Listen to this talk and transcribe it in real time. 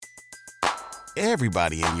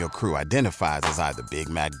Everybody in your crew identifies as either Big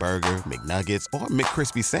Mac Burger, McNuggets, or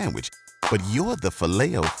McCrispy Sandwich. But you're the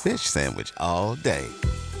Filet-O-Fish Sandwich all day.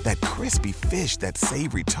 That crispy fish, that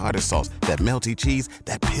savory tartar sauce, that melty cheese,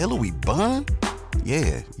 that pillowy bun.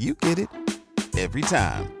 Yeah, you get it. Every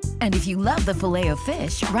time. And if you love the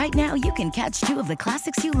Filet-O-Fish, right now you can catch 2 of the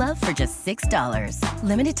classics you love for just $6.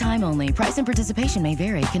 Limited time only. Price and participation may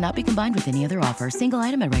vary. Cannot be combined with any other offer. Single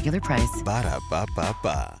item at regular price.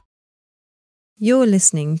 Ba-da-ba-ba-ba. You're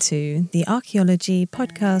listening to the Archaeology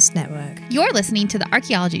Podcast Network. You're listening to The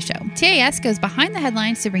Archaeology Show. TAS goes behind the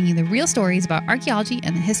headlines to bring you the real stories about archaeology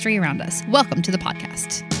and the history around us. Welcome to the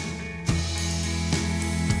podcast.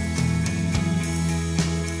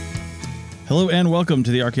 Hello and welcome to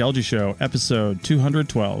The Archaeology Show, episode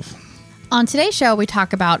 212. On today's show, we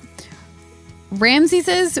talk about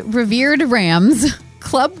Ramses's revered rams,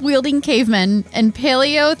 club-wielding cavemen, and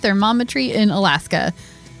paleothermometry in Alaska.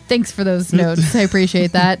 Thanks for those notes. I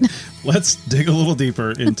appreciate that. Let's dig a little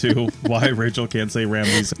deeper into why Rachel can't say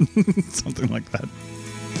Ramses, something like that.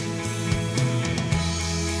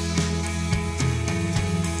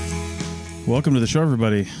 Welcome to the show,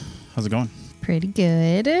 everybody. How's it going? Pretty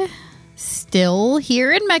good. Still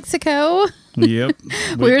here in Mexico. Yep.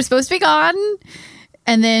 We were supposed to be gone,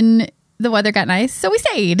 and then the weather got nice, so we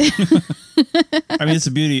stayed. I mean, it's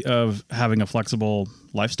the beauty of having a flexible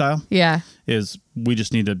lifestyle. Yeah. Is we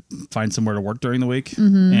just need to find somewhere to work during the week.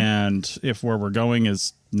 Mm-hmm. And if where we're going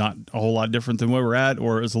is not a whole lot different than where we're at,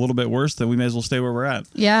 or is a little bit worse, then we may as well stay where we're at.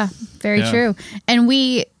 Yeah, very true. And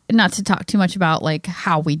we, not to talk too much about like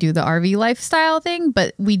how we do the RV lifestyle thing,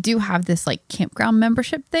 but we do have this like campground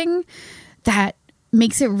membership thing that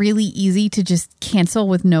makes it really easy to just cancel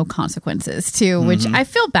with no consequences too, which I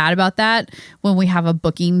feel bad about that when we have a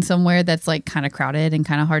booking somewhere that's like kind of crowded and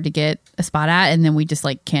kind of hard to get a spot at, and then we just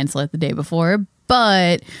like cancel it the day before.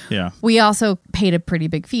 But we also paid a pretty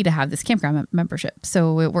big fee to have this campground membership,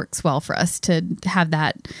 so it works well for us to have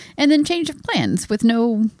that and then change of plans with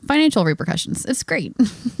no financial repercussions. It's great.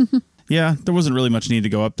 Yeah, there wasn't really much need to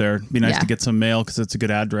go up there. It'd be nice to get some mail because it's a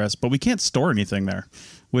good address, but we can't store anything there,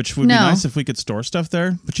 which would be nice if we could store stuff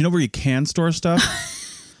there. But you know where you can store stuff?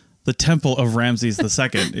 The Temple of Ramses II.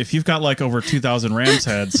 If you've got like over 2,000 ram's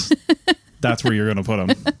heads, that's where you're going to put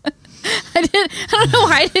them. I don't know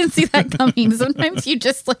why I didn't see that coming. Sometimes you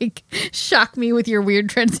just like shock me with your weird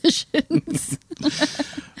transitions.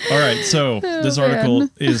 All right, so this article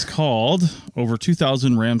is called Over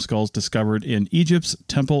 2,000 Ram Skulls Discovered in Egypt's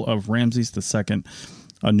Temple of Ramses II,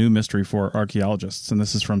 a new mystery for archaeologists. And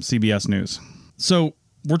this is from CBS News. So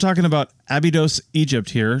we're talking about Abydos, Egypt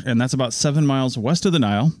here, and that's about 7 miles west of the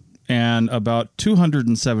Nile and about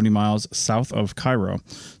 270 miles south of Cairo.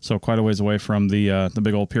 So quite a ways away from the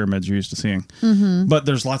big old pyramids you're used to seeing. Mm-hmm. But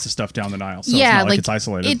there's lots of stuff down the Nile, so it's not like it's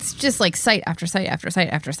isolated. It's just like site after site after site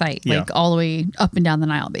after site, like all the way up and down the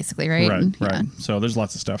Nile, basically, right? Right. So there's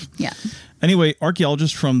lots of stuff. Yeah. Anyway,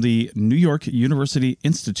 archaeologists from the New York University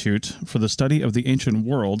Institute for the Study of the Ancient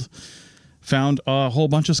World found a whole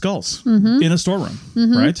bunch of skulls in a storeroom,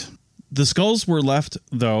 right? The skulls were left,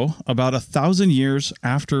 though, about 1,000 years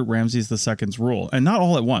after Ramses II's rule, and not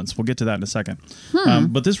all at once. We'll get to that in a second.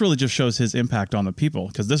 But this really just shows his impact on the people,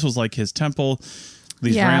 because this was like his temple,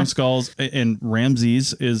 these ram skulls, and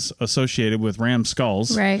Ramses is associated with ram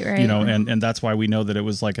skulls. Right. You know, and that's why we know that it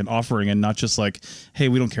was like an offering and not just like, hey,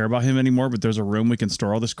 we don't care about him anymore, but there's a room we can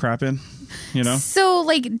store all this crap in, you know? So,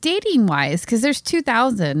 like, dating-wise, because there's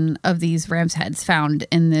 2,000 of these ram's heads found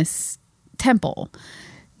in this temple.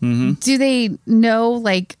 Do they know,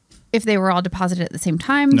 like, if they were all deposited at the same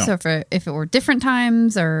time? No. So if it were different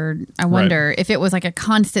times, or I wonder if it was like a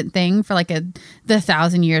constant thing for like the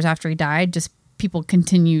 1,000 years after he died, just people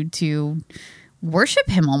continued to worship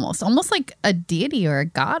him almost like a deity or a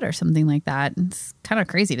god or something like that. It's kind of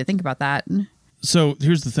crazy to think about that. So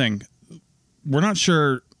here's the thing. We're not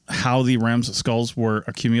sure how the ram's skulls were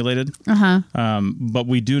accumulated, but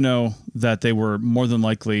we do know that they were more than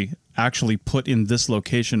likely actually put in this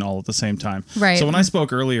location all at the same time. Right. So when I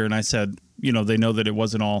spoke earlier and I said, you know, they know that it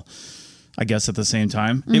wasn't all, I guess, at the same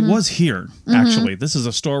time, it was here, actually. This is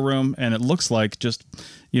a storeroom, and it looks like just,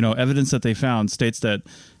 you know, evidence that they found states that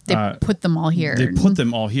They put them all here. They put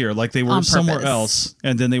them all here, like they were On somewhere purpose. else,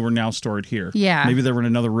 and then they were now stored here. Yeah. Maybe they were in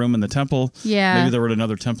another room in the temple. Yeah. Maybe they were in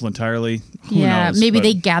another temple entirely. Who knows? Maybe But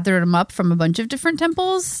they gathered them up from a bunch of different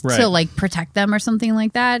temples Right. to like protect them or something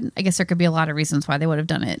like that. I guess there could be a lot of reasons why they would have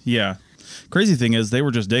done it. Yeah. crazy thing is they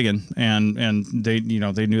were just digging and they,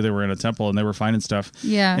 they knew they were in a temple and they were finding stuff.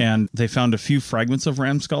 Yeah. And they found a few fragments of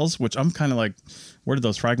ram skulls, which I'm kind of like, where did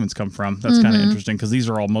those fragments come from? That's kind of interesting because these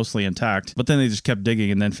are all mostly intact. But then they just kept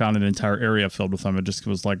digging and then found an entire area filled with them. It just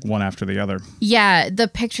was like one after the other. Yeah, the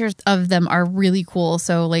pictures of them are really cool.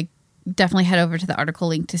 So like definitely head over to the article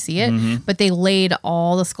link to see it. But they laid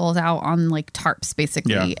all the skulls out on like tarps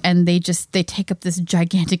basically, and they take up this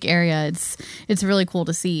gigantic area. It's really cool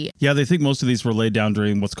to see. Yeah, they think most of these were laid down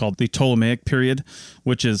during what's called the Ptolemaic period,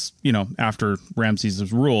 which is, after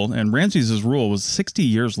Ramses' rule. And Ramses' rule was 60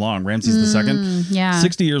 years long. Ramses II. Yeah.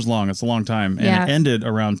 60 years long. It's a long time. And it ended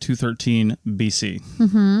around 213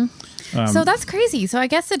 BC. So that's crazy. So I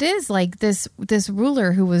guess it is like this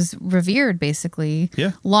ruler who was revered, basically.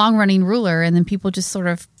 Yeah. Long-running ruler, and then people just sort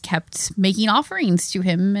of kept making offerings to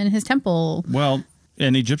him in his temple. Well,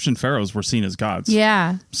 and Egyptian pharaohs were seen as gods.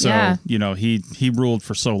 Yeah. So, he ruled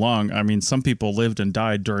for so long. I mean, some people lived and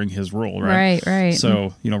died during his rule, right? Right.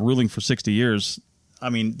 So, ruling for 60 years, I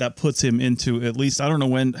mean, that puts him into at least, I don't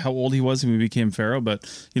know how old he was when he became pharaoh, but,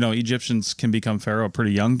 Egyptians can become pharaoh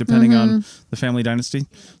pretty young, depending on the family dynasty.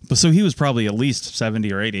 But so he was probably at least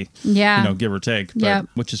 70 or 80, give or take,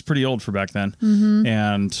 which is pretty old for back then.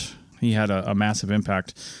 And he had a massive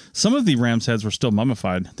impact. Some of the ram's heads were still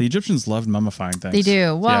mummified. The Egyptians loved mummifying things. They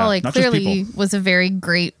do. Well, not clearly was a very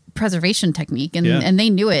great preservation technique, and they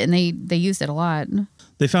knew it, and they used it a lot.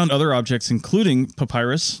 They found other objects, including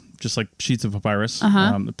papyrus, just like sheets of papyrus.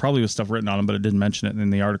 Probably was stuff written on them, but it didn't mention it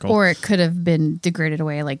in the article. Or it could have been degraded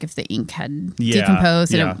away, like if the ink had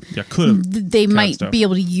decomposed. Could have. They might be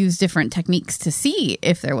able to use different techniques to see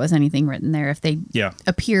if there was anything written there. If they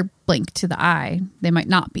appear blank to the eye, they might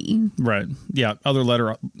not be. Right. Yeah. Other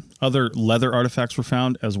leather artifacts were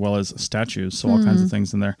found, as well as statues. So all kinds of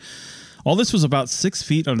things in there. All this was about 6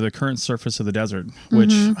 feet under the current surface of the desert,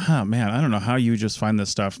 which, man, I don't know how you just find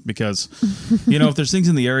this stuff because, if there's things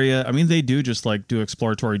in the area, I mean, they do just like do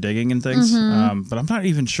exploratory digging and things, but I'm not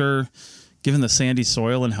even sure, given the sandy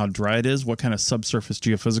soil and how dry it is, what kind of subsurface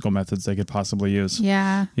geophysical methods they could possibly use.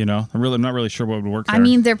 Yeah. I'm not really sure what would work there. I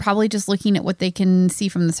mean, they're probably just looking at what they can see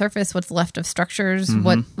from the surface, what's left of structures,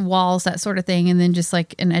 what walls, that sort of thing, and then just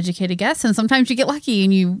like an educated guess. And sometimes you get lucky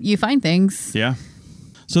and you find things. Yeah.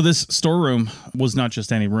 So this storeroom was not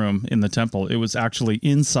just any room in the temple. It was actually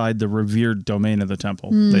inside the revered domain of the temple,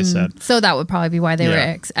 they said. So that would probably be why they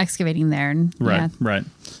were excavating there. And, Right.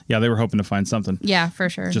 Yeah, they were hoping to find something. Yeah, for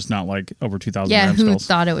sure. Just not like over 2,000 ram skulls. Who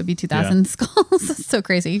thought it would be 2,000 skulls? That's so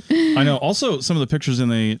crazy. I know. Also, some of the pictures in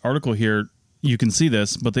the article here, you can see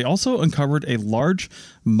this, but they also uncovered a large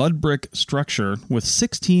mud brick structure with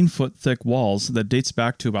 16-foot thick walls that dates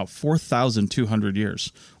back to about 4,200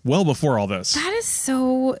 years, well before all this. That is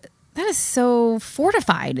so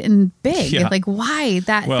fortified and big. Yeah. Like, why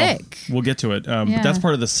that thick? We'll get to it. But that's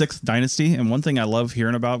part of the 6th dynasty. And one thing I love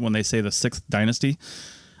hearing about when they say the 6th dynasty,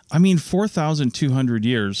 I mean, 4,200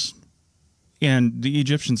 years. And the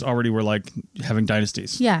Egyptians already were like having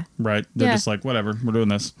dynasties. Yeah. Right? They're just like, whatever, we're doing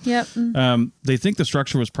this. Yep. They think the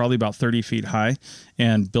structure was probably about 30 feet high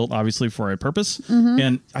and built obviously for a purpose.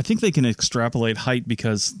 And I think they can extrapolate height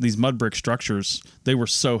because these mud brick structures, they were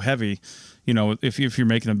so heavy. If you're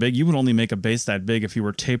making them big, you would only make a base that big if you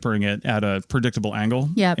were tapering it at a predictable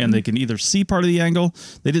angle. Yep. And they can either see part of the angle.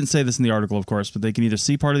 They didn't say this in the article, of course, but they can either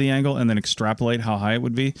see part of the angle and then extrapolate how high it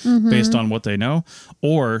would be based on what they know,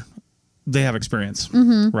 or they have experience,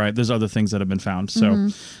 right? There's other things that have been found. So,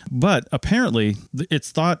 but apparently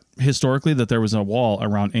it's thought historically that there was a wall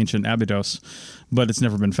around ancient Abydos, but it's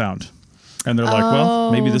never been found. And they're like,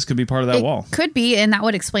 well, maybe this could be part of that wall. Could be. And that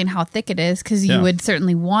would explain how thick it is, because you would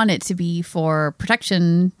certainly want it to be for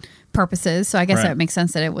protection purposes. So I guess that makes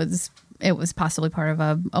sense that it was possibly part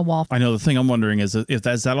of a wall. I know. The thing I'm wondering is if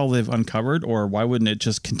is that all they've uncovered, or why wouldn't it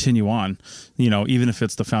just continue on? Even if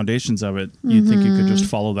it's the foundations of it, you'd think you could just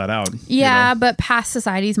follow that out. Yeah, but past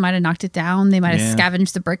societies might have knocked it down. They might have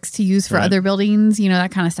scavenged the bricks to use for other buildings.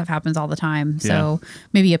 That kind of stuff happens all the time. So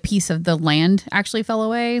maybe a piece of the land actually fell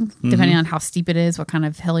away, depending on how steep it is, what kind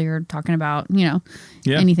of hill you're talking about,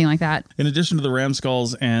 anything like that. In addition to the ram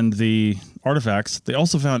skulls and the artifacts, they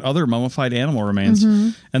also found other mummified animal remains,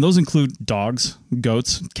 and those include dogs,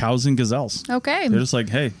 goats, cows, and gazelles. Okay. They're just like,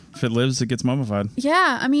 hey, If it lives, it gets mummified.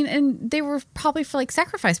 Yeah, I mean, and they were probably for like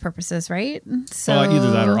sacrifice purposes, right? So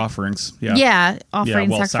either that or offerings. Yeah. Yeah, offering,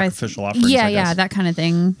 sacrifice. Sacrificial offerings. Yeah, that kind of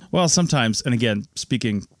thing. Well, sometimes, and again,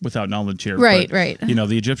 speaking without knowledge here. Right. You know,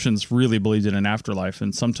 the Egyptians really believed in an afterlife.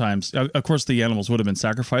 And sometimes, of course, the animals would have been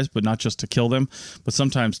sacrificed, but not just to kill them, but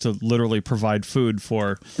sometimes to literally provide food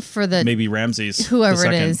for the maybe Ramses. Whoever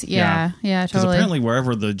it is. Yeah, totally. Because apparently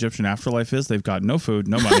wherever the Egyptian afterlife is, they've got no food,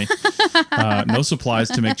 no money, no supplies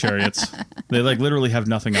to make chariots. They like literally have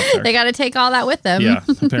nothing up there. They got to take all that with them. Yeah,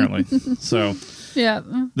 apparently. So yeah.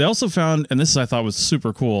 They also found, and this I thought was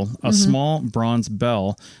super cool, a small bronze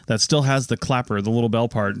bell that still has the clapper, the little bell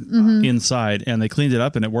part inside, and they cleaned it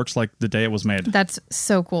up and it works like the day it was made. That's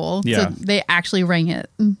so cool. Yeah. So they actually rang it.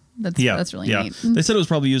 That's really neat. They said it was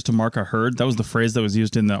probably used to mark a herd. That was the phrase that was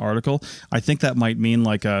used in the article. I think that might mean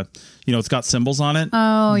like it's got symbols on it.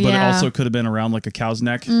 Oh, but it also could have been around like a cow's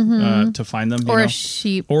neck to find them. Or a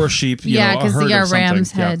sheep. Or a sheep. Yeah, because they are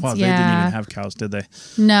ram's heads. Wow, they didn't even have cows, did they?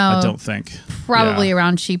 No. I don't think. Probably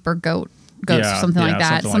around sheep or goats or something like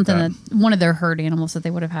that. Something that one of their herd animals that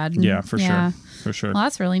they would have had. Yeah, for sure. For sure. Well,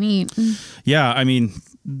 that's really neat. Yeah, I mean,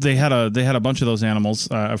 they had a bunch of those animals.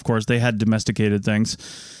 Of course, they had domesticated things.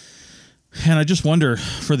 And I just wonder,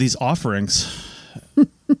 for these offerings,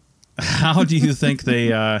 how do you think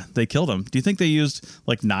they killed them? Do you think they used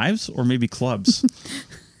like knives or maybe clubs?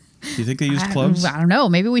 Do you think they used clubs? I don't know.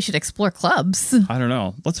 Maybe we should explore clubs. I don't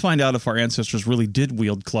know. Let's find out if our ancestors really did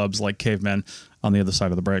wield clubs like cavemen on the other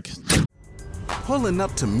side of the break. Pulling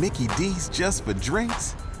up to Mickey D's just for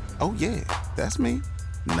drinks? Oh yeah, that's me.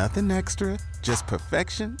 Nothing extra, just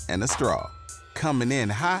perfection and a straw. Coming in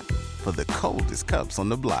hot for the coldest cups on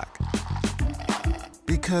the block.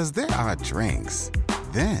 Because there are drinks.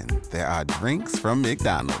 Then there are drinks from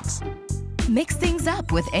McDonald's. Mix things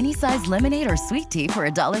up with any size lemonade or sweet tea for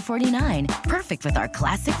 $1.49. Perfect with our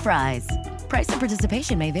classic fries. Price and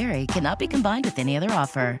participation may vary. Cannot be combined with any other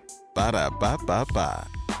offer. Ba-da-ba-ba-ba.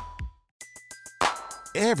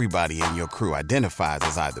 Everybody in your crew identifies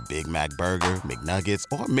as either Big Mac Burger, McNuggets,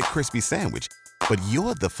 or McCrispy Sandwich. But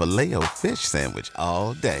you're the Filet-O-Fish Sandwich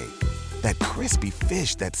all day. That crispy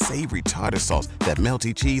fish, that savory tartar sauce, that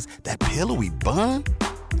melty cheese, that pillowy bun.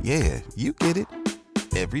 Yeah, you get it.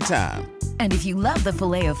 Every time. And if you love the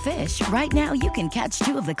Filet-O-Fish, right now you can catch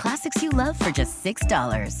two of the classics you love for just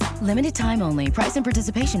 $6. Limited time only. Price and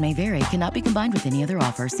participation may vary. Cannot be combined with any other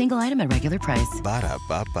offer. Single item at regular price.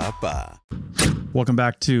 Ba-da-ba-ba-ba. Welcome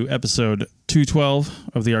back to episode 212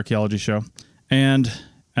 of the Archaeology Show. And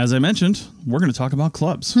as I mentioned, we're going to talk about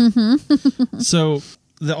clubs. So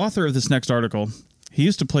the author of this next article, he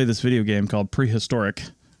used to play this video game called Prehistoric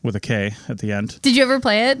with a K at the end. Did you ever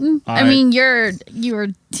play it? I mean, you were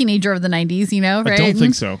a teenager of the 90s, right? I don't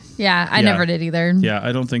think so. Yeah, I never did either. Yeah,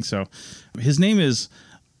 I don't think so. His name is,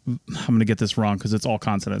 I'm going to get this wrong because it's all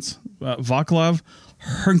consonants. Vaclav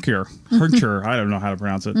Hrnčír. I don't know how to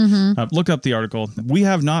pronounce it. Look up the article. We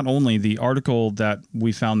have not only the article that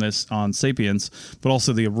we found this on Sapiens, but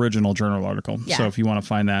also the original journal article. Yeah. So if you want to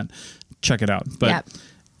find that, check it out. But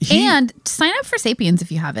and sign up for Sapiens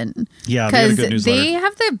if you haven't. Yeah, they have a good newsletter. They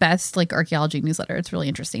have the best archaeology newsletter. It's really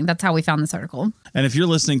interesting. That's how we found this article. And if you're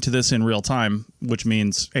listening to this in real time, which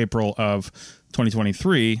means April of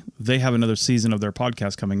 2023, they have another season of their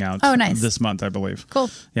podcast coming out this month, I believe. Cool.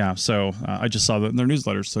 Yeah, so I just saw that in their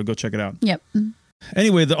newsletters, so go check it out. Yep.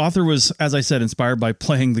 Anyway, the author was, as I said, inspired by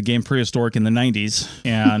playing the game Prehistoric in the 90s,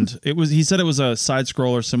 and he said it was a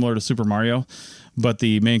side-scroller similar to Super Mario, but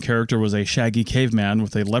the main character was a shaggy caveman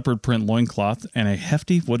with a leopard print loincloth and a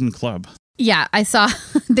hefty wooden club. Yeah, I saw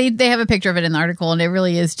they have a picture of it in the article, and it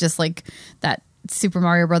really is just like that Super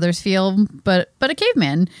Mario Brothers feel, but a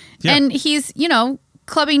caveman. Yeah. And he's,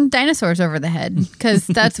 clubbing dinosaurs over the head because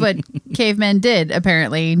that's what cavemen did,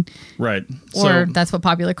 apparently. Right. Or that's what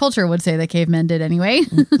popular culture would say that cavemen did anyway.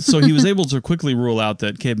 So he was able to quickly rule out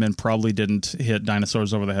that cavemen probably didn't hit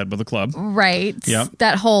dinosaurs over the head with a club. Right. Yep.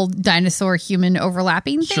 That whole dinosaur-human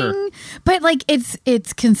overlapping thing. Sure. But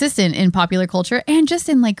it's consistent in popular culture and just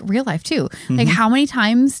in real life too. Mm-hmm. How many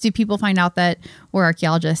times do people find out that we're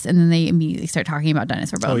archaeologists and then they immediately start talking about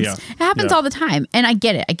dinosaur bones? Oh, yeah. It happens all the time. And I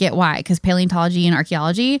get it. I get why. Because paleontology and archaeology,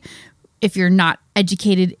 if you're not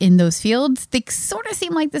educated in those fields, they sort of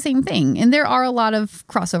seem like the same thing. And there are a lot of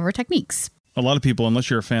crossover techniques. A lot of people, unless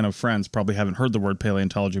you're a fan of Friends, probably haven't heard the word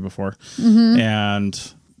paleontology before. Mm-hmm.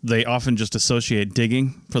 And they often just associate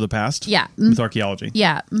digging for the past with archaeology.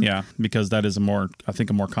 Yeah. Yeah, because that is a more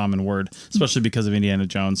common word, especially because of Indiana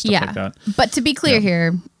Jones, stuff like that. But to be clear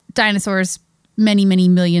here, dinosaurs, many, many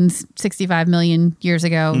millions, 65 million years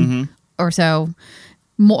ago or so,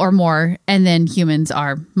 more, and then humans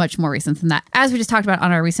are much more recent than that. As we just talked about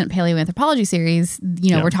on our recent paleoanthropology series,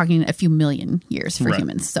 we're talking a few million years for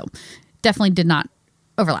humans. So definitely did not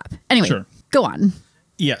overlap. Anyway, go on.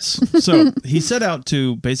 Yes. So he set out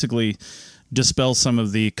to basically dispel some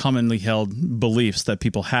of the commonly held beliefs that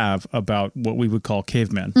people have about what we would call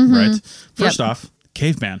cavemen, right? First off,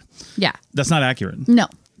 caveman. Yeah. That's not accurate. No.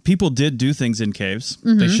 People did do things in caves.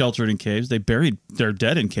 They sheltered in caves. They buried their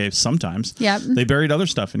dead in caves sometimes. Yep. They buried other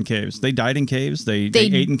stuff in caves. They died in caves. They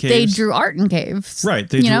ate in caves. They drew art in caves. Right.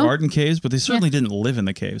 They drew art in caves, but they certainly didn't live in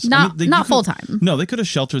the caves. Not full time. No, they could have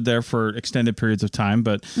sheltered there for extended periods of time,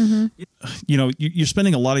 but you're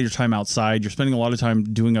spending a lot of your time outside. You're spending a lot of time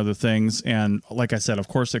doing other things. And like I said, of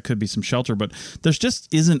course, there could be some shelter, but there's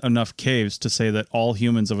just isn't enough caves to say that all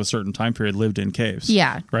humans of a certain time period lived in caves.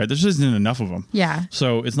 Yeah. Right. There just isn't enough of them. Yeah.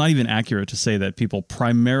 So it's not even accurate to say that people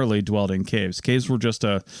primarily dwelled in caves. Caves were just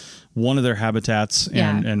one of their habitats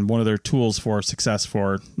and one of their tools for success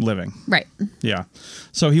for living. Right. Yeah.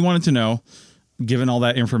 So he wanted to know, given all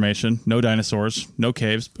that information, no dinosaurs, no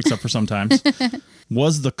caves, except for sometimes,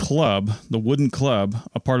 was the wooden club,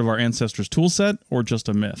 a part of our ancestors' tool set or just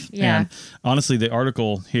a myth? Yeah. And honestly, the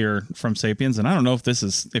article here from Sapiens, and I don't know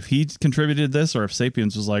if he contributed this or if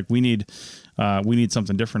Sapiens was like, we need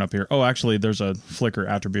something different up here. Oh, actually, there's a Flickr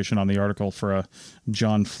attribution on the article for a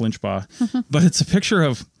John Flinchbaugh, but it's a picture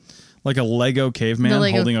of like a Lego caveman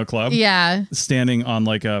holding a club. Yeah. Standing on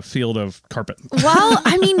like a field of carpet. Well,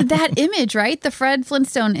 I mean, that image, right? The Fred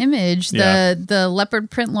Flintstone image, the leopard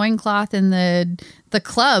print loincloth and the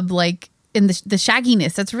club, like in the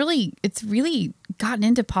shagginess, it's really gotten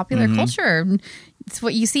into popular culture. It's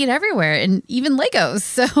what you see it everywhere, and even Legos.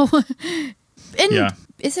 So,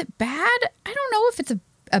 is it bad? I don't know if it's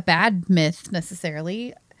a bad myth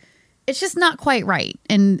necessarily. It's just not quite right.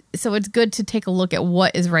 And so it's good to take a look at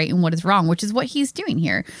what is right and what is wrong, which is what he's doing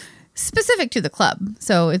here, specific to the club.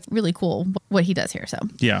 So it's really cool what he does here. So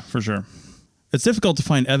yeah, for sure. It's difficult to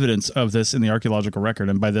find evidence of this in the archaeological record.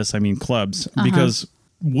 And by this, I mean clubs, because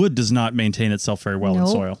wood does not maintain itself very well in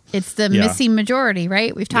soil. It's the missing majority,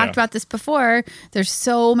 right? We've talked about this before. There's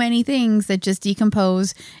so many things that just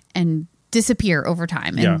decompose and disappear over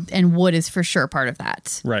time, and wood is for sure part of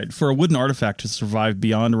that. Right. For a wooden artifact to survive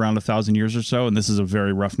beyond around 1,000 years or so, and this is a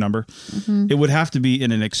very rough number, it would have to be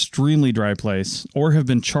in an extremely dry place or have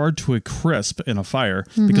been charred to a crisp in a fire,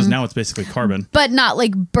 because now it's basically carbon. But not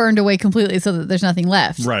like burned away completely so that there's nothing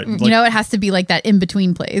left. Right. Like, it has to be like that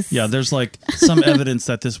in-between place. Yeah, there's like some evidence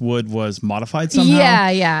that this wood was modified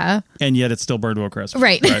somehow. Yeah. And yet it's still burned to a crisp.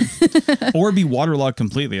 Right. Or be waterlogged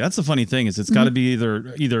completely. That's the funny thing, is it's got to be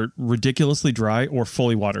either ridiculously dry or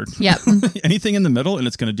fully watered. Yep. Anything in the middle and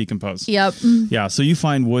it's going to decompose. Yep. Yeah. So you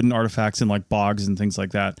find wooden artifacts in like bogs and things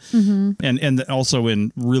like that. And also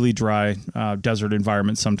in really dry desert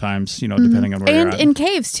environments sometimes, depending on where you're at. And in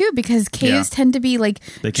caves too, because caves tend to be like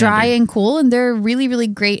dry and cool, and they're really, really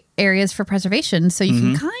great areas for preservation. So you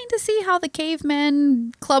can kind of see how the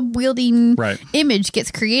caveman club wielding image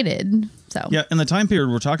gets created. So. Yeah, and the time period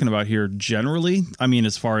we're talking about here, generally, I mean,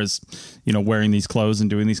 as far as, wearing these clothes and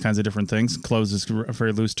doing these kinds of different things, clothes is a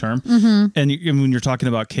very loose term. And when you're talking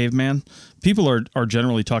about caveman, people are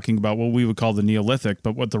generally talking about what we would call the Neolithic,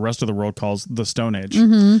 but what the rest of the world calls the Stone Age.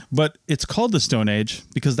 But it's called the Stone Age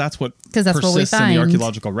because that's what persists in the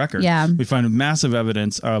archaeological record. Yeah. We find massive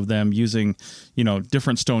evidence of them using,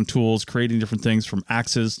 different stone tools, creating different things from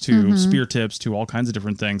axes to spear tips to all kinds of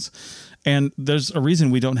different things. And there's a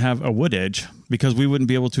reason we don't have a wood age, because we wouldn't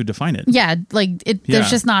be able to define it. Yeah,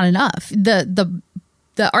 there's just not enough.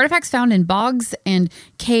 The artifacts found in bogs and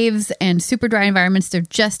caves and super dry environments, there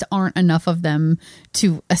just aren't enough of them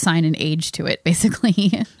to assign an age to it,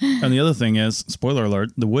 basically. And the other thing is, spoiler alert,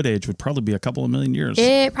 the wood age would probably be a couple of million years.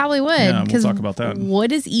 It probably would. Yeah, we'll talk about that.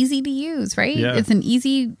 Wood is easy to use, right? Yeah. It's an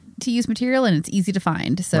easy to use material and it's easy to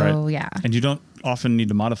find. So, yeah. And you don't often need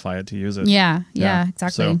to modify it to use it. Yeah, exactly.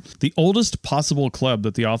 So the oldest possible club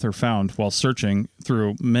that the author found while searching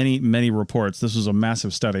through many, many reports, this was a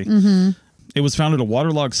massive study. It was found at a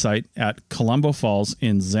waterlogged site at Colombo Falls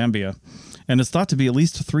in Zambia, and it's thought to be at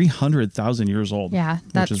least 300,000 years old. Yeah,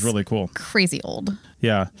 which is really cool. Crazy old.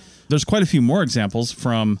 Yeah. There's quite a few more examples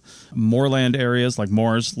from moorland areas like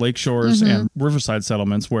moors, lake shores, and riverside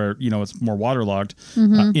settlements where, it's more waterlogged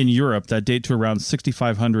in Europe that date to around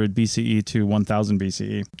 6,500 BCE to 1,000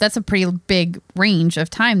 BCE. That's a pretty big range of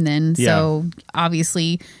time then. So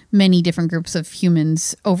obviously many different groups of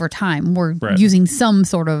humans over time were using some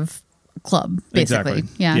sort of club, basically.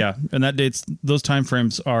 Exactly. Yeah. And those time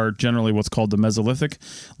frames are generally what's called the Mesolithic,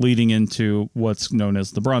 leading into what's known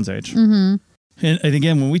as the Bronze Age. And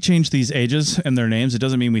again, when we change these ages and their names, it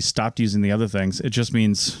doesn't mean we stopped using the other things. It just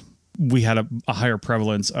means we had a higher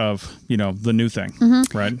prevalence of, the new thing,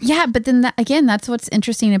 right? Yeah, but then again, that's what's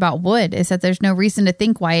interesting about wood is that there's no reason to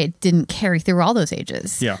think why it didn't carry through all those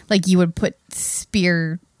ages. Yeah. Like you would put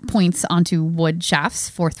spear points onto wood shafts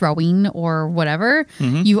for throwing or whatever.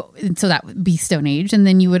 So that would be Stone Age. And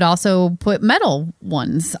then you would also put metal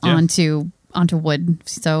ones onto wood.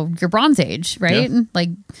 So your Bronze Age, right? Yeah. Like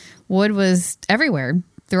wood was everywhere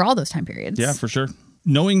through all those time periods. Yeah, for sure.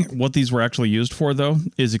 Knowing what these were actually used for, though,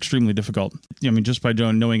 is extremely difficult. I mean, just by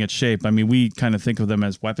knowing its shape, we kind of think of them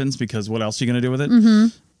as weapons because what else are you going to do with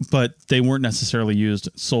it? But they weren't necessarily used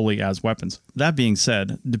solely as weapons. That being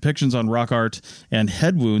said, depictions on rock art and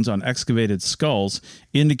head wounds on excavated skulls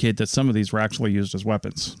indicate that some of these were actually used as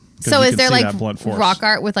weapons. So is there like rock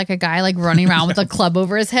art with like a guy like running around with a club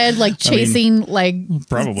over his head, like chasing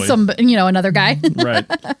probably another guy? Right.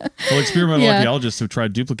 Well, experimental archaeologists have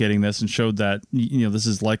tried duplicating this and showed that, this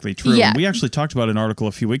is likely true. Yeah. And we actually talked about an article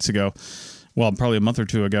a few weeks ago, well, probably a month or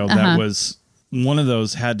two ago, that was one of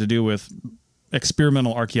those had to do with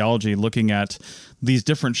experimental archaeology looking at these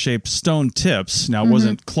different shaped stone tips. Now, it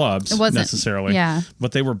wasn't clubs necessarily,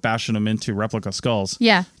 but they were bashing them into replica skulls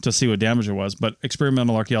to see what damage it was. But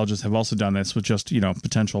experimental archaeologists have also done this with just,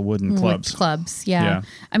 potential wooden clubs. Yeah.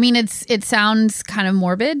 I mean, it sounds kind of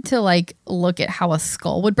morbid to like look at how a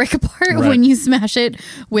skull would break apart when you smash it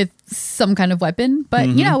with some kind of weapon. But,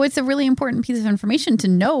 it's a really important piece of information to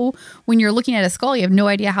know when you're looking at a skull. You have no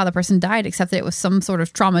idea how the person died except that it was some sort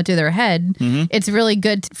of trauma to their head. It's really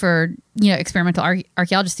good for experimental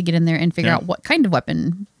archaeologists to get in there and figure out what kind of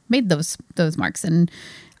weapon made those marks. And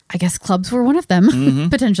I guess clubs were one of them,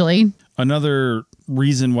 potentially. Another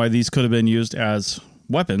reason why these could have been used as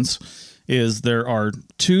weapons is there are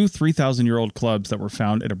 2 3,000-year-old clubs that were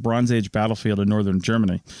found at a Bronze Age battlefield in northern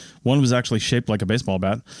Germany. One was actually shaped like a baseball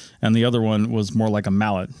bat, and the other one was more like a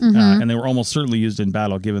mallet. And they were almost certainly used in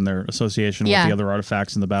battle, given their association with the other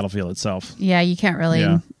artifacts in the battlefield itself. Yeah, you can't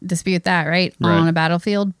really dispute that, right? On a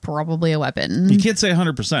battlefield, probably a weapon. You can't say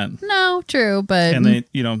 100%. No, true, but... And they,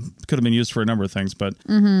 could have been used for a number of things, but...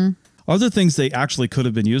 Other things they actually could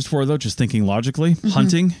have been used for, though, just thinking logically,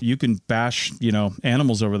 hunting. You can bash,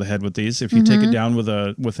 animals over the head with these. If you take it down with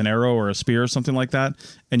an arrow or a spear or something like that,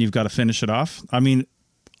 and you've got to finish it off. I mean,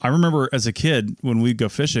 I remember as a kid when we'd go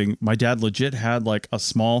fishing, my dad legit had like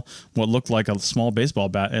what looked like a small baseball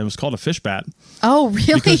bat, and it was called a fish bat. Oh,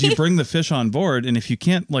 really? Because you bring the fish on board, and if you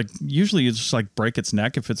can't, usually you just break its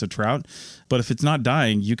neck if it's a trout. But if it's not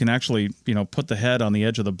dying, you can actually, put the head on the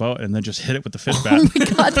edge of the boat and then just hit it with the fish bat. Oh my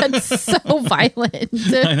God, that's so violent.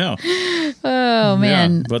 I know. Oh,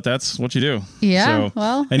 man. Yeah, but that's what you do. Yeah,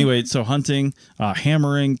 so, anyway, so hunting,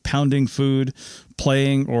 hammering, pounding food,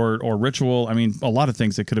 playing or ritual. I mean, a lot of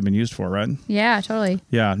things that could have been used for, right? Yeah, totally.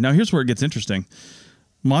 Yeah. Now, here's where it gets interesting.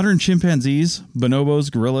 Modern chimpanzees,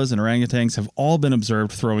 bonobos, gorillas, and orangutans have all been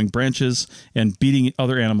observed throwing branches and beating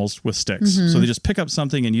other animals with sticks. So they just pick up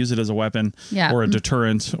something and use it as a weapon or a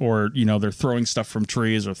deterrent, or, they're throwing stuff from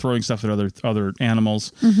trees or throwing stuff at other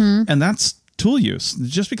animals. And that's tool use.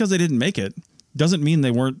 Just because they didn't make it doesn't mean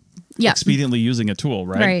they weren't expediently using a tool,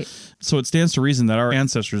 right? So it stands to reason that our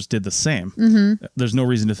ancestors did the same. There's no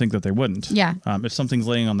reason to think that they wouldn't. Yeah. If something's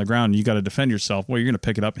laying on the ground and you got to defend yourself, well, you're going to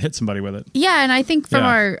pick it up and hit somebody with it. Yeah, and I think from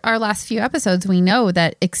our last few episodes, we know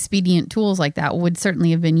that expedient tools like that would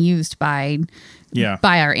certainly have been used by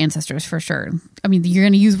our ancestors for sure. I mean, you're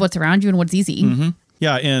going to use what's around you and what's easy.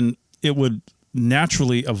 Yeah, and it would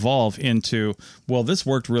naturally evolve into, well, this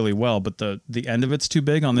worked really well, but the end of it's too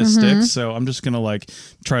big on this stick, so I'm just gonna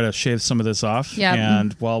try to shave some of this off.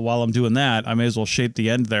 And while I'm doing that, I may as well shape the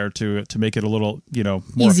end there to make it a little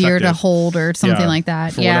more easier effective. to hold or something like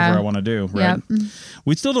that for whatever I want to do, right?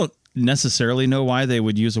 We still don't necessarily know why they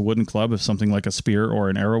would use a wooden club if something like a spear or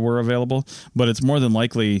an arrow were available, but it's more than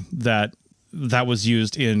likely that was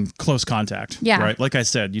used in close contact. Right? Like I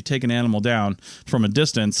said, you take an animal down from a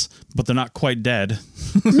distance, but they're not quite dead.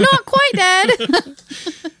 Not quite dead.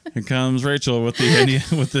 Here comes Rachel with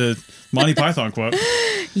the Monty Python quote.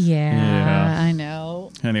 Yeah, I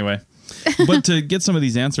know. Anyway, but to get some of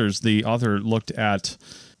these answers, the author looked at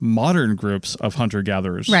modern groups of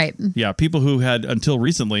hunter-gatherers. Right. Yeah, people who had until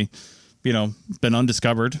recently been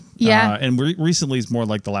undiscovered. Yeah. And recently is more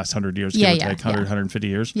like the last 100 years, give or take 100, 150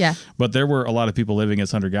 years. Yeah. But there were a lot of people living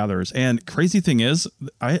as hunter-gatherers. And crazy thing is,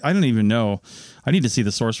 I don't even know, I need to see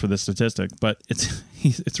the source for this statistic, but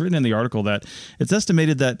it's written in the article that it's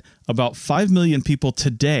estimated that about 5 million people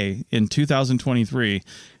today in 2023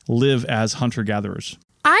 live as hunter-gatherers.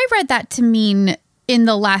 I read that to mean in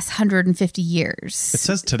the last 150 years. It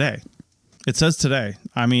says today.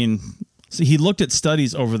 I mean, So he looked at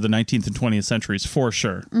studies over the 19th and 20th centuries for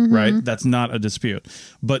sure, right? That's not a dispute.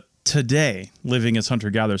 But today, living as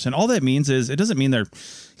hunter-gatherers, and all that means is, it doesn't mean they're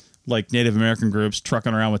like Native American groups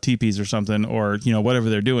trucking around with teepees or something, or,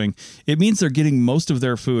 whatever they're doing. It means they're getting most of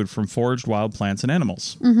their food from foraged wild plants and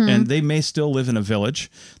animals. And they may still live in a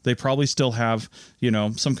village. They probably still have,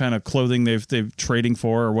 some kind of clothing they've trading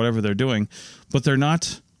for or whatever they're doing, but they're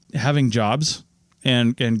not having jobs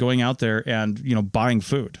and going out there and, buying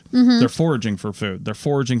food. They're foraging for food. They're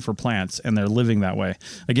foraging for plants, and they're living that way.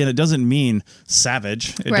 Again, it doesn't mean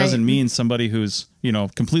savage. It doesn't mean somebody who's,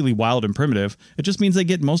 completely wild and primitive. It just means they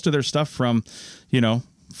get most of their stuff from,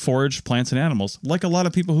 foraged plants and animals, like a lot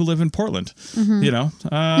of people who live in Portland.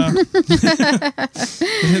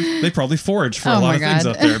 They probably forage for a lot of things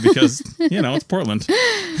out there because, it's Portland.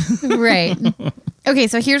 Right. Okay,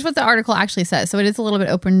 so here's what the article actually says. So it is a little bit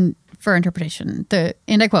open for interpretation.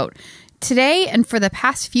 And I quote, "Today and for the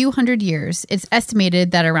past few hundred years, it's estimated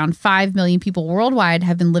that around 5 million people worldwide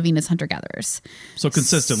have been living as hunter-gatherers." So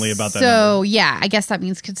consistently about that number. So, yeah, I guess that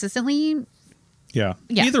means consistently. Yeah.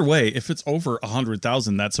 Either way, if it's over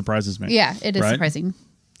 100,000, that surprises me. Yeah, it is surprising.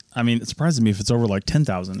 I mean, it surprises me if it's over like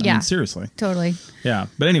 10,000. I mean, seriously. Totally. Yeah.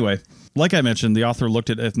 But anyway, like I mentioned, the author looked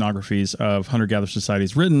at ethnographies of hunter-gatherer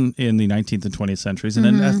societies written in the 19th and 20th centuries. And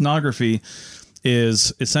an ethnography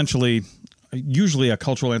is essentially usually a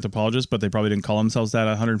cultural anthropologist, but they probably didn't call themselves that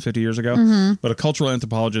 150 years ago. But a cultural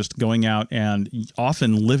anthropologist going out and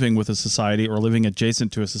often living with a society or living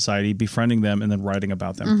adjacent to a society, befriending them, and then writing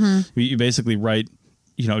about them. You basically write,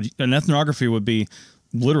 an ethnography would be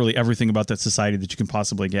literally everything about that society that you can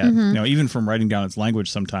possibly get, even from writing down its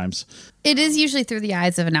language sometimes. It is usually through the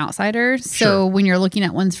eyes of an outsider. So when you're looking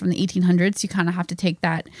at ones from the 1800s, you kind of have to take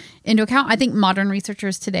that into account. I think modern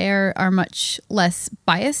researchers today are much less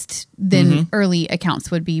biased than early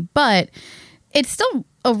accounts would be, but it's still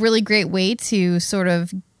a really great way to sort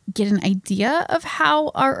of get an idea of how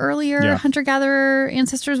our earlier hunter-gatherer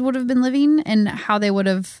ancestors would have been living and how they would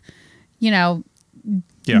have,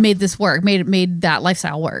 made this work, made that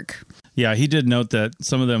lifestyle work. Yeah, he did note that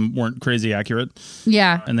some of them weren't crazy accurate.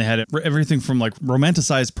 Yeah. And they had everything from like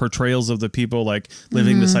romanticized portrayals of the people like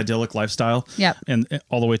living this idyllic lifestyle. Yep. And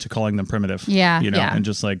all the way to calling them primitive. Yeah. And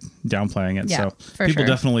just like downplaying it. Yeah, so people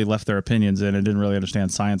definitely left their opinions in and didn't really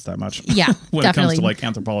understand science that much. Yeah. when it comes to like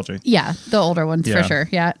anthropology. Yeah. The older ones for sure.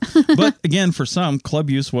 Yeah. But again, for some, club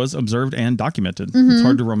use was observed and documented. It's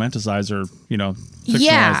hard to romanticize or,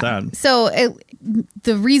 fictionalize that. So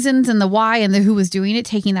the reasons and the why and the who was doing it,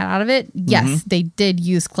 taking that out of it, yes, they did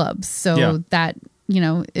use clubs. So that,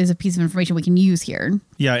 is a piece of information we can use here.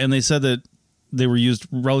 Yeah, and they said that they were used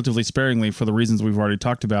relatively sparingly for the reasons we've already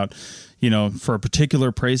talked about. For a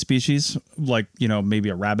particular prey species, like, maybe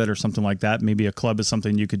a rabbit or something like that. Maybe a club is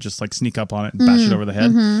something you could just like sneak up on it and bash it over the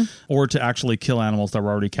head. Or to actually kill animals that were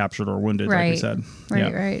already captured or wounded, like we said.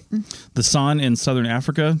 Right. The San in southern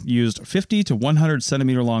Africa used 50 to 100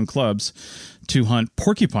 centimeter long clubs to hunt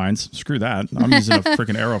porcupines. Screw that. I'm using a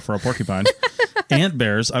freaking arrow for a porcupine. Ant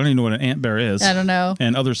bears. I don't even know what an ant bear is. I don't know.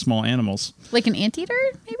 And other small animals. Like an anteater,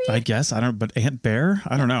 maybe? I guess. I don't, but ant bear?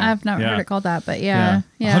 I don't know. I've not heard it called that, but yeah.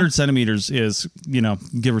 100 centimeters is,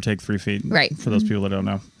 give or take 3 feet. Right. For those people that don't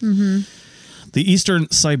know. The eastern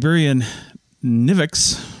Siberian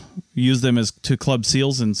Niviks use them as to club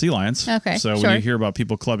seals and sea lions. Okay. So when you hear about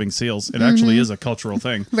people clubbing seals, it actually is a cultural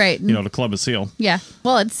thing. Right. To club a seal. Yeah.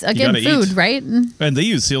 Well, it's again food, right? And they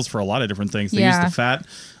use seals for a lot of different things. They use the fat.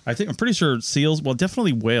 I'm pretty sure seals, well,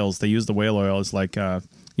 definitely whales. They use the whale oil as like,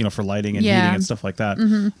 for lighting and heating and stuff like that.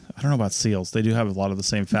 I don't know about seals. They do have a lot of the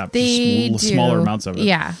same fat, just smaller amounts of it.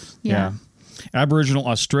 Yeah. Aboriginal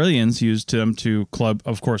Australians used them to club,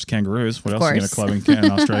 of course, kangaroos. What else are you going to club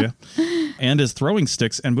in Australia? And as throwing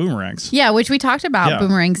sticks and boomerangs. Yeah, which we talked about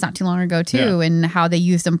boomerangs not too long ago, too, and how they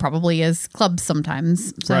used them probably as clubs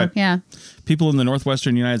sometimes. So, People in the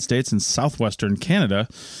northwestern United States and southwestern Canada,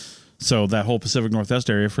 so that whole Pacific Northwest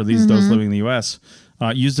area for those living in the U.S.,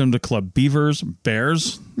 used them to club beavers,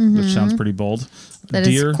 bears, which sounds pretty bold. That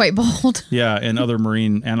deer, is quite bold. Yeah, and other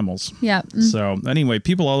marine animals. Yeah. So anyway,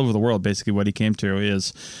 people all over the world, basically what he came to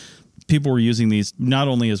is people were using these not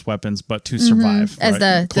only as weapons, but to survive. As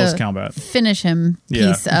the close combat. Finish him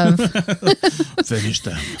piece of... Finish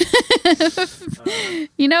them.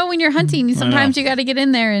 When you're hunting, sometimes you got to get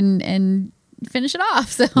in there and finish it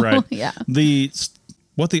off. So, yeah.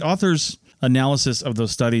 What the author's analysis of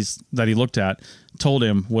those studies that he looked at told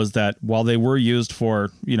him was that while they were used for,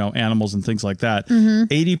 animals and things like that,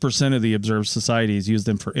 80% of the observed societies used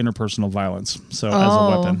them for interpersonal violence. So as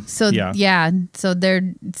a weapon. So so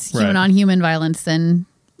they're human on human violence then.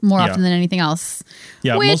 more often than anything else.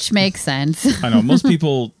 Yeah, which makes sense. I know. Most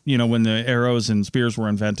people, when the arrows and spears were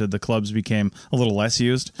invented, the clubs became a little less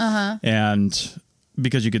used. And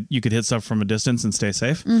because you could hit stuff from a distance and stay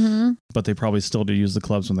safe. But they probably still do use the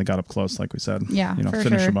clubs when they got up close, like we said. Yeah,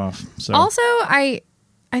 finish them off. So. Also,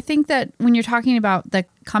 I think that when you're talking about the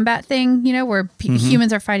combat thing, where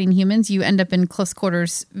humans are fighting humans, you end up in close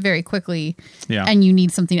quarters very quickly. Yeah. And you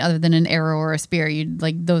need something other than an arrow or a spear.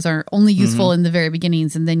 Those are only useful in the very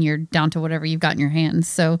beginnings, and then you're down to whatever you've got in your hands.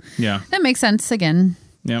 So that makes sense again.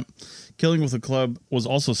 Yeah. Killing with a club was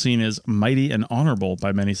also seen as mighty and honorable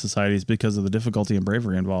by many societies because of the difficulty and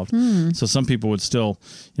bravery involved. So some people would still,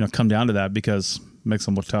 come down to that because it makes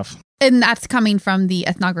them look tough. And that's coming from the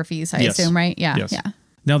ethnographies, I assume, right? Yeah. Yes. Yeah.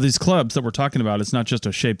 Now, these clubs that we're talking about, it's not just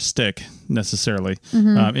a shaped stick necessarily.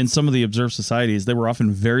 In some of the observed societies, they were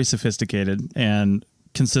often very sophisticated and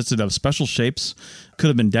consisted of special shapes, could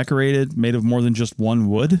have been decorated, made of more than just one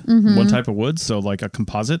type of wood, so like a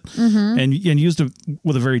composite, and used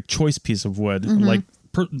with a very choice piece of wood, like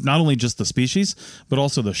not only just the species, but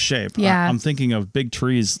also the shape. Yeah. I'm thinking of big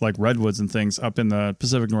trees like redwoods and things up in the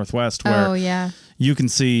Pacific Northwest where you can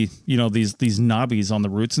see, these knobbies on the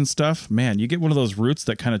roots and stuff. Man, you get one of those roots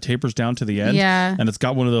that kind of tapers down to the end and it's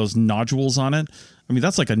got one of those nodules on it. I mean,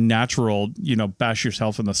 that's like a natural, bash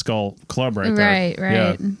yourself in the skull club right there. Right.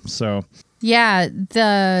 Yeah. So. Yeah,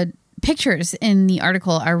 the pictures in the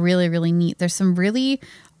article are really, really neat. There's some really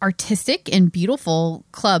artistic and beautiful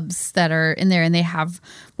clubs that are in there, and they have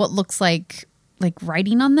what looks like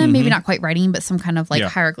writing on them. Maybe not quite writing, but some kind of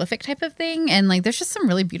hieroglyphic type of thing. And there's just some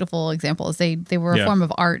really beautiful examples. They were a form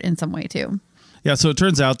of art in some way too. Yeah. So it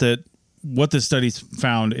turns out that what this study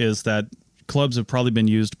found is that clubs have probably been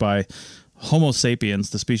used by Homo sapiens,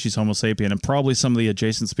 the species Homo sapien, and probably some of the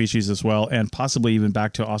adjacent species as well, and possibly even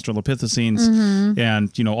back to Australopithecines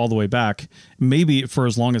and, all the way back. Maybe for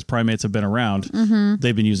as long as primates have been around,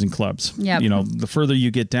 they've been using clubs. Yep. The further you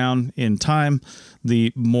get down in time,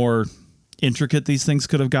 the more intricate these things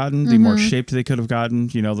could have gotten, the more shaped they could have gotten,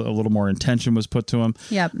 a little more intention was put to them.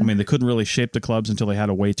 Yep. I mean, they couldn't really shape the clubs until they had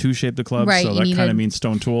a way to shape the clubs. Right. So that kind of means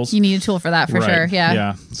stone tools. You need a tool for that for sure. Yeah.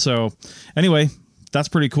 Yeah. So anyway, that's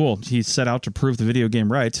pretty cool. He set out to prove the video game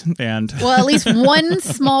right. And well, at least one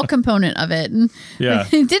small component of it. Yeah.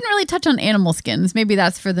 It didn't really touch on animal skins. Maybe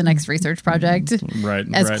that's for the next research project. Right.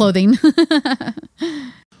 As clothing.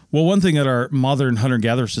 Well, one thing that our modern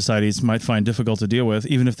hunter-gatherer societies might find difficult to deal with,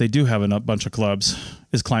 even if they do have a bunch of clubs,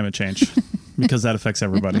 is climate change. Because that affects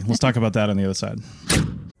everybody. Let's talk about that on the other side.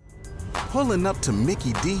 Pulling up to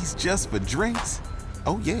Mickey D's just for drinks?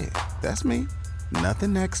 Oh yeah, that's me.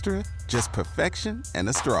 Nothing extra, just perfection and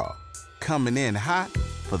a straw. Coming in hot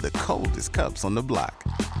for the coldest cups on the block.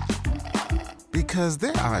 Because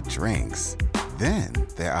there are drinks. Then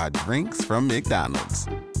there are drinks from McDonald's.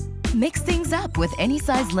 Mix things up with any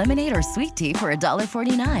size lemonade or sweet tea for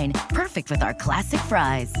 $1.49. Perfect with our classic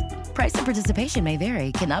fries. Price and participation may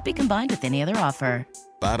vary. Cannot be combined with any other offer.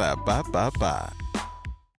 Ba-da-ba-ba-ba.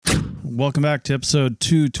 Welcome back to episode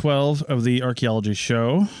 212 of the Archaeology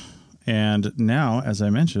Show. And now, as I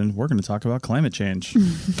mentioned, we're going to talk about climate change.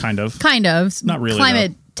 Kind of. Kind of. Not really.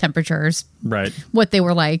 Climate temperatures. Right. What they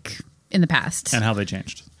were like in the past. And how they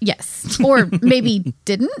changed. Yes. Or maybe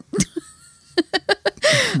didn't.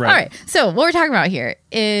 Right. All right. So what we're talking about here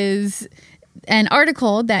is an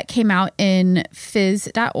article that came out in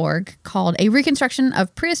phys.org called A Reconstruction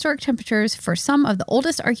of Prehistoric Temperatures for Some of the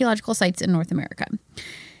Oldest Archaeological Sites in North America.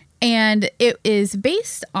 And it is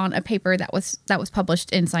based on a paper that was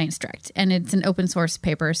published in Science Direct, and it's an open source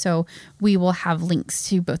paper. So we will have links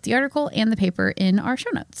to both the article and the paper in our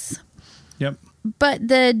show notes. Yep. But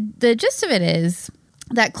the gist of it is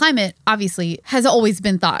that climate obviously has always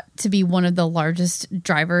been thought to be one of the largest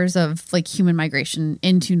drivers of human migration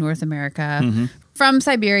into North America from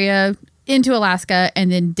Siberia into Alaska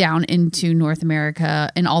and then down into North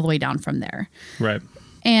America and all the way down from there. Right.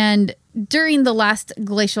 And during the last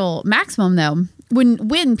glacial maximum, though,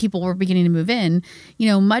 when people were beginning to move in,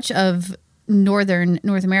 much of northern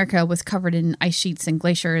North America was covered in ice sheets and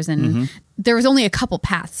glaciers, and there was only a couple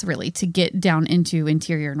paths really to get down into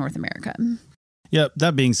interior North America. Yeah.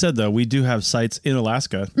 That being said, though, we do have sites in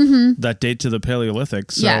Alaska that date to the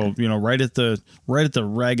Paleolithic. So, right at the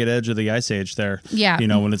ragged edge of the Ice Age there. Yeah.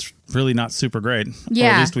 When it's really not super great. Yeah.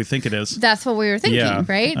 Or at least we think it is. That's what we were thinking,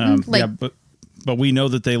 right? But we know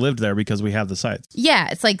that they lived there because we have the sites. Yeah.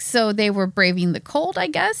 It's so they were braving the cold, I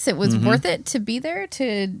guess. It was worth it to be there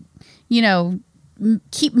to,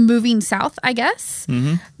 keep moving south, I guess.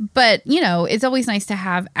 But, it's always nice to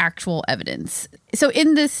have actual evidence. So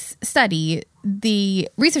in this study, the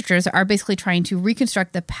researchers are basically trying to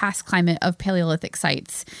reconstruct the past climate of Paleolithic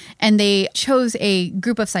sites. And they chose a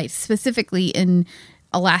group of sites specifically in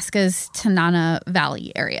Alaska's Tanana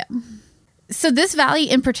Valley area. So this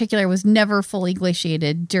valley in particular was never fully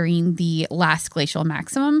glaciated during the last glacial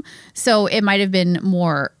maximum. So it might have been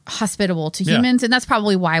more hospitable to humans. And that's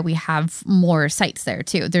probably why we have more sites there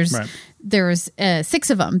too. There's 6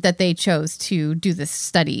 of them that they chose to do this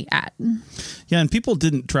study at. Yeah. And people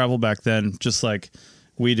didn't travel back then just like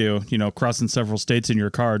we do, crossing several states in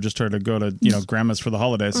your car just trying to go to, grandma's for the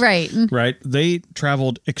holidays. Right. Right. They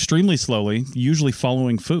traveled extremely slowly, usually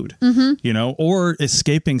following food, or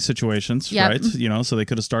escaping situations, right? So they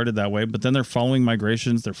could have started that way, but then they're following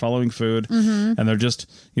migrations, they're following food, and they're just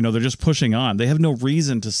pushing on. They have no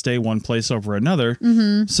reason to stay one place over another.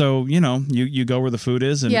 So, you go where the food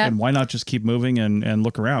is and why not just keep moving and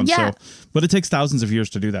look around? Yeah. So, but it takes thousands of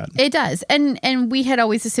years to do that. It does. And we had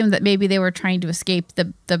always assumed that maybe they were trying to escape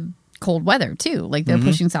the cold weather too. Like they're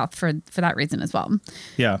pushing south for that reason as well.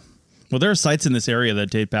 Yeah. Well, there are sites in this area that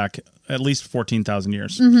date back at least 14,000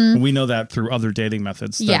 years. And we know that through other dating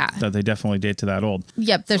methods that they definitely date to that old.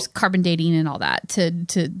 Yep. There's carbon dating and all that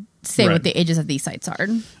to say what the ages of these sites are.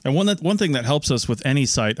 And one thing that helps us with any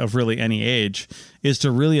site of really any age is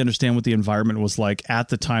to really understand what the environment was like at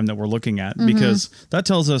the time that we're looking at, because that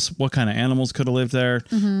tells us what kind of animals could have lived there,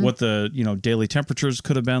 what the daily temperatures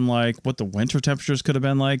could have been like, what the winter temperatures could have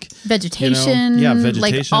been like, vegetation, vegetation,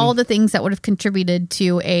 like all the things that would have contributed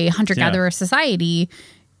to a hunter-gatherer society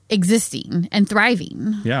existing and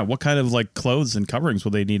thriving. Yeah, what kind of like clothes and coverings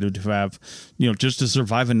would they need to have, just to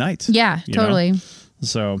survive a night? Yeah, totally.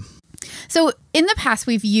 So in the past,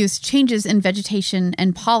 we've used changes in vegetation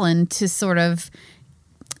and pollen to sort of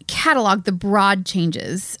catalog the broad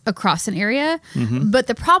changes across an area. But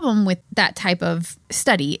the problem with that type of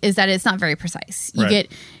study is that it's not very precise. You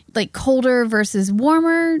get like colder versus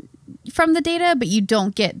warmer from the data, but you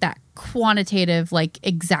don't get that quantitative, like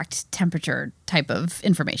exact temperature type of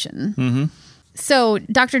information. So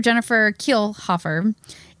Dr. Jennifer Kielhofer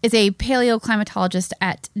is a paleoclimatologist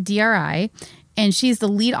at DRI, and she's the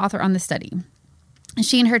lead author on the study.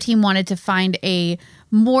 She and her team wanted to find a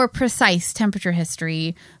more precise temperature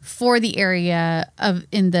history for the area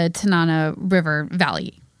in the Tanana River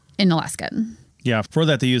Valley in Alaska. Yeah, for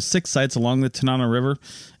that, they used 6 sites along the Tanana River,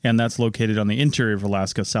 and that's located on the interior of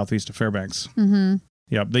Alaska, southeast of Fairbanks.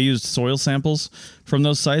 Yeah, they used soil samples from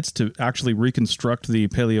those sites to actually reconstruct the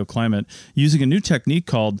paleoclimate using a new technique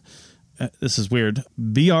called, this is weird,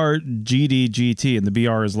 BRGDGT, and the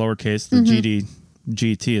BR is lowercase, the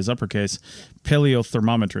GT is uppercase,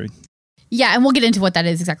 paleothermometry. Yeah, and we'll get into what that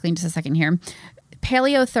is exactly in just a second here.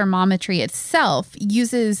 Paleothermometry itself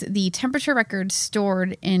uses the temperature records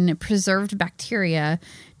stored in preserved bacteria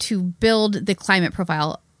to build the climate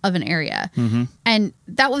profile of an area. And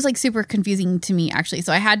that was like super confusing to me, actually.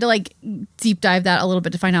 So I had to like deep dive that a little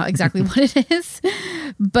bit to find out exactly what it is.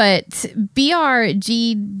 But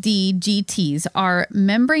BRGDGTs are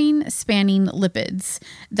membrane spanning lipids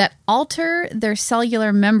that alter their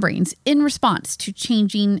cellular membranes in response to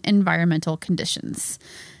changing environmental conditions.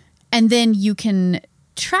 And then you can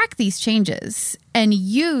track these changes and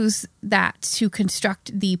use that to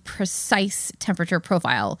construct the precise temperature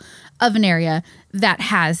profile of an area that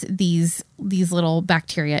has these little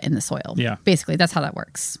bacteria in the soil. Yeah. Basically, that's how that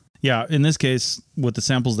works. Yeah. In this case, with the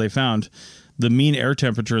samples they found, the mean air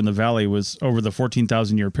temperature in the valley was over the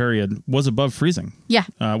 14,000 year period was above freezing. Yeah.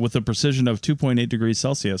 With a precision of 2.8 degrees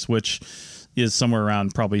Celsius, which is somewhere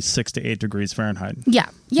around probably 6 to 8 degrees Fahrenheit. Yeah.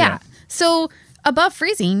 So above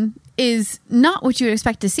freezing is not what you would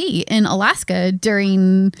expect to see in Alaska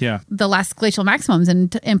during the last glacial maximums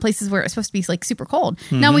and in places where it's supposed to be like super cold.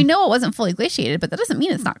 Now we know it wasn't fully glaciated, but that doesn't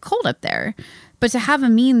mean it's not cold up there. But to have a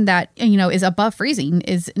mean that, is above freezing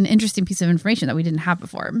is an interesting piece of information that we didn't have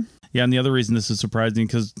before. Yeah, and the other reason this is surprising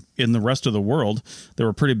because in the rest of the world, there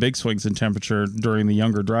were pretty big swings in temperature during the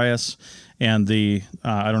Younger Dryas and the,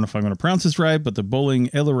 I don't know if I'm going to pronounce this right, but the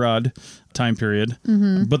Bolling-Ilarod time period.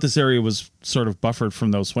 But this area was sort of buffered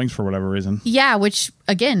from those swings for whatever reason. Yeah, which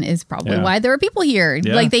again is probably why there were people here.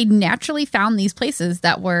 Yeah. Like they naturally found these places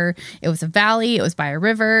that it was a valley, it was by a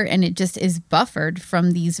river, and it just is buffered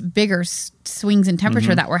from these bigger swings in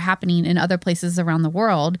temperature that were happening in other places around the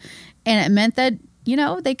world. And it meant that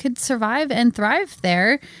they could survive and thrive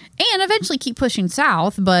there and eventually keep pushing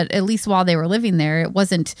south. But at least while they were living there, it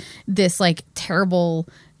wasn't this like terrible,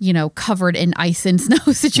 covered in ice and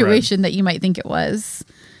snow situation that you might think it was.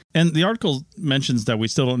 And the article mentions that we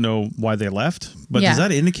still don't know why they left. But does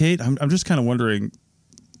that indicate, I'm just kind of wondering,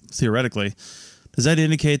 theoretically, Does that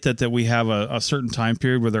indicate that we have a certain time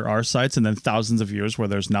period where there are sites and then thousands of years where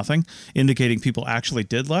there's nothing, indicating people actually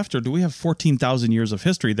did left? Or do we have 14,000 years of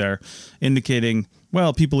history there, indicating,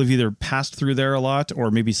 well, people have either passed through there a lot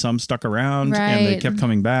or maybe some stuck around and they kept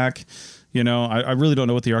coming back? You know, I really don't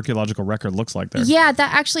know what the archaeological record looks like there. Yeah,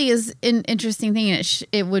 that actually is an interesting thing.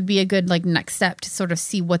 It would be a good next step to sort of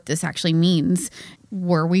see what this actually means.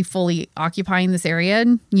 Were we fully occupying this area,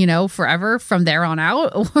 forever from there on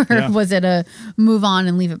out? Or was it a move on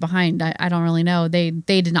and leave it behind? I don't really know. They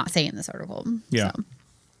did not say in this article. Yeah. So.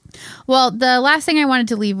 Well, the last thing I wanted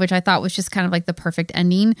to leave, which I thought was just kind of like the perfect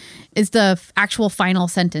ending, is the actual final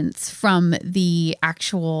sentence from the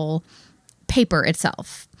actual paper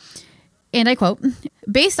itself. And I quote,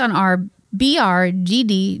 based on our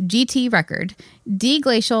BRGD-GT record,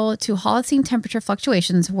 deglacial to Holocene temperature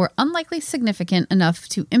fluctuations were unlikely significant enough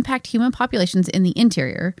to impact human populations in the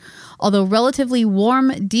interior, although relatively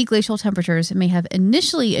warm deglacial temperatures may have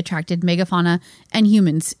initially attracted megafauna and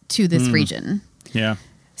humans to this region. Yeah.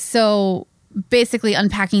 So basically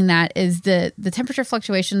unpacking that is the temperature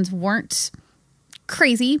fluctuations weren't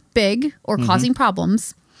crazy big or causing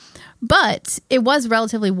problems. But it was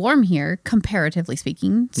relatively warm here, comparatively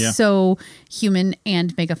speaking. Yeah. So human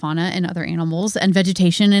and megafauna and other animals and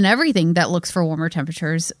vegetation and everything that looks for warmer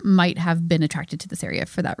temperatures might have been attracted to this area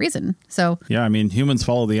for that reason. So yeah, I mean, humans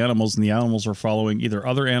follow the animals, and the animals are following either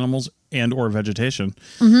other animals and or vegetation,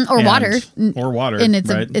 or water, and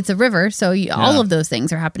it's a river. So all of those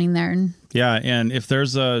things are happening there. Yeah, and if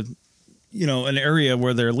there's an area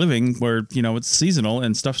where they're living where, it's seasonal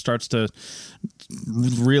and stuff starts to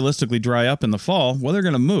realistically dry up in the fall, well, they're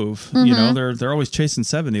going to move. They're always chasing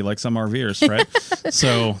 70 like some RVers, right?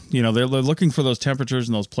 So, they're looking for those temperatures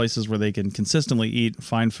and those places where they can consistently eat,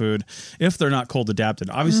 find food if they're not cold adapted.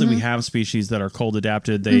 Obviously, we have species that are cold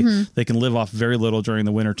adapted. They can live off very little during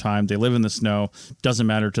the winter time. They live in the snow. Doesn't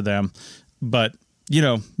matter to them. But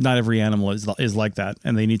not every animal is like that,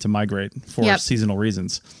 and they need to migrate for seasonal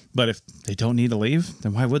reasons. But if they don't need to leave,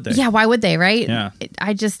 then why would they? Yeah, why would they, right? Yeah.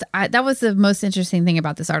 That was the most interesting thing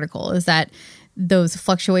about this article, is that those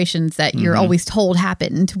fluctuations that you're always told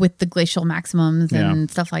happened with the glacial maximums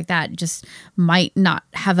and stuff like that just might not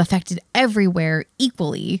have affected everywhere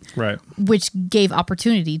equally. Right. Which gave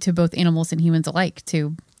opportunity to both animals and humans alike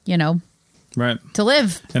to, right, to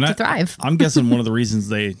live, and to thrive. I'm guessing one of the reasons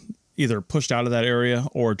they either pushed out of that area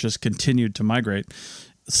or just continued to migrate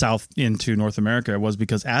south into North America was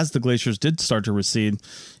because as the glaciers did start to recede,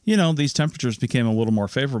 these temperatures became a little more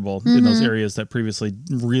favorable in those areas that previously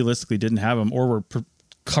realistically didn't have them or were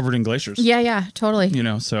covered in glaciers. Yeah, totally.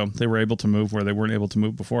 So they were able to move where they weren't able to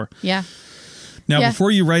move before. Yeah. Now,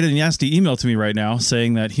 before you write a nasty email to me right now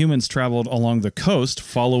saying that humans traveled along the coast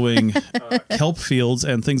following kelp fields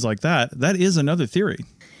and things like that, that is another theory.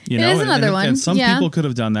 It is another one. And some people could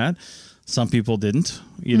have done that. Some people didn't,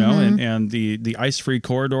 and the ice-free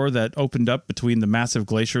corridor that opened up between the massive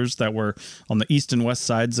glaciers that were on the east and west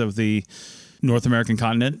sides of the North American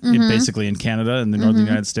continent, basically in Canada and the northern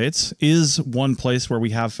United States, is one place where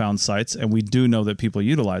we have found sites, and we do know that people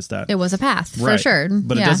utilize that. It was a path, for sure.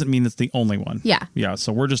 But it doesn't mean it's the only one. Yeah. Yeah,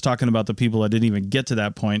 so we're just talking about the people that didn't even get to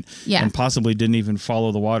that point and possibly didn't even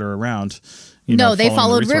follow the water around. No, they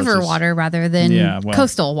followed river water rather than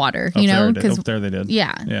coastal water, Up there they did.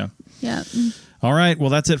 Yeah. All right. Well,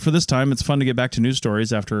 that's it for this time. It's fun to get back to news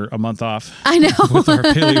stories after a month off. I know. With our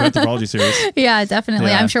paleoanthropology series. Yeah, definitely.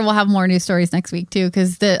 Yeah. I'm sure we'll have more news stories next week, too,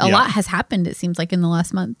 because a lot has happened, it seems like, in the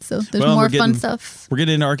last month. So there's more fun stuff. We're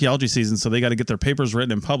getting into archaeology season, so they got to get their papers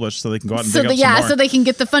written and published so they can go out and dig up some more. So they can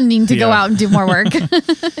get the funding to go out and do more work.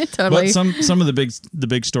 Totally. But some of the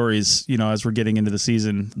big stories, as we're getting into the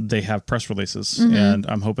season, they have press releases, and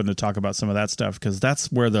I'm hoping to talk about some of that stuff because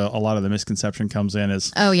that's where a lot of the misconception comes in is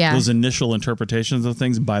those initial interpretations of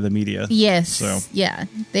things by the media. Yes. So yeah,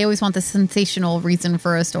 they always want the sensational reason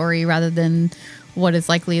for a story rather than what is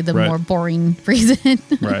likely the more boring reason.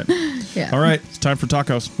 Right. Yeah. All right. It's time for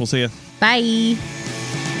tacos. We'll see you. Bye.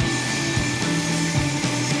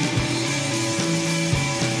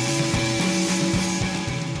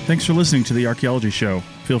 Thanks for listening to The Archaeology Show.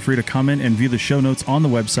 Feel free to comment and view the show notes on the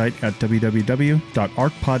website at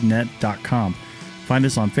www.arcpodnet.com. Find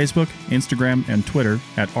us on Facebook, Instagram, and Twitter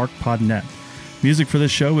at ArcPodNet. Music for this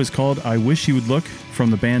show is called I Wish You Would Look from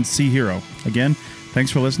the band Sea Hero. Again, thanks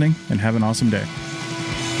for listening and have an awesome day.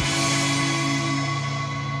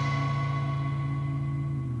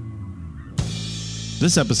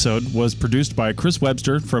 This episode was produced by Chris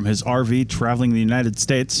Webster from his RV traveling the United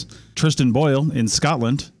States, Tristan Boyle in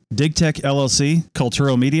Scotland, DigTech LLC,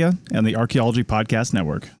 Cultural Media, and the Archaeology Podcast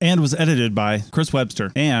Network. And was edited by Chris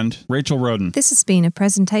Webster and Rachel Roden. This has been a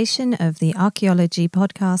presentation of the Archaeology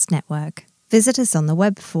Podcast Network. Visit us on the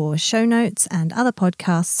web for show notes and other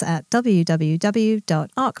podcasts at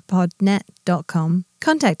www.archpodnet.com.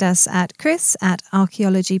 Contact us at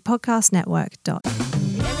chris@archaeologypodcastnetwork.com.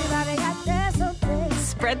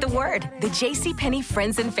 Spread the word. The JCPenney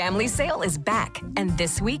Friends and Family Sale is back. And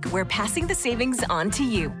this week, we're passing the savings on to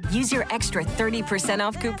you. Use your extra 30%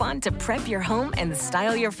 off coupon to prep your home and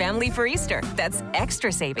style your family for Easter. That's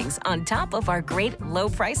extra savings on top of our great low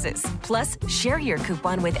prices. Plus, share your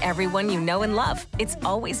coupon with everyone you know and love. It's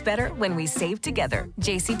always better when we save together.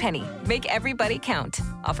 JCPenney. Make everybody count.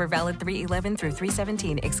 Offer valid 3/11 through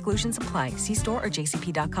 3/17. Exclusions apply. See store or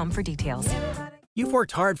jcp.com for details. You've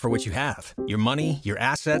worked hard for what you have. Your money, your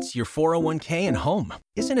assets, your 401k, and home.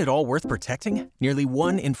 Isn't it all worth protecting? Nearly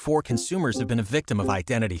 1 in 4 consumers have been a victim of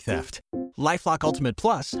identity theft. LifeLock Ultimate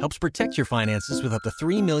Plus helps protect your finances with up to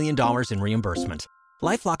 $3 million in reimbursement.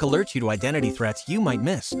 LifeLock alerts you to identity threats you might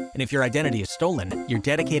miss. And if your identity is stolen, your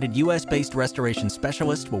dedicated U.S.-based restoration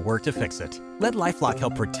specialist will work to fix it. Let LifeLock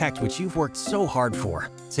help protect what you've worked so hard for.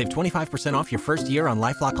 Save 25% off your first year on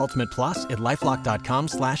LifeLock Ultimate Plus at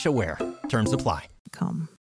LifeLock.com/aware. Terms apply.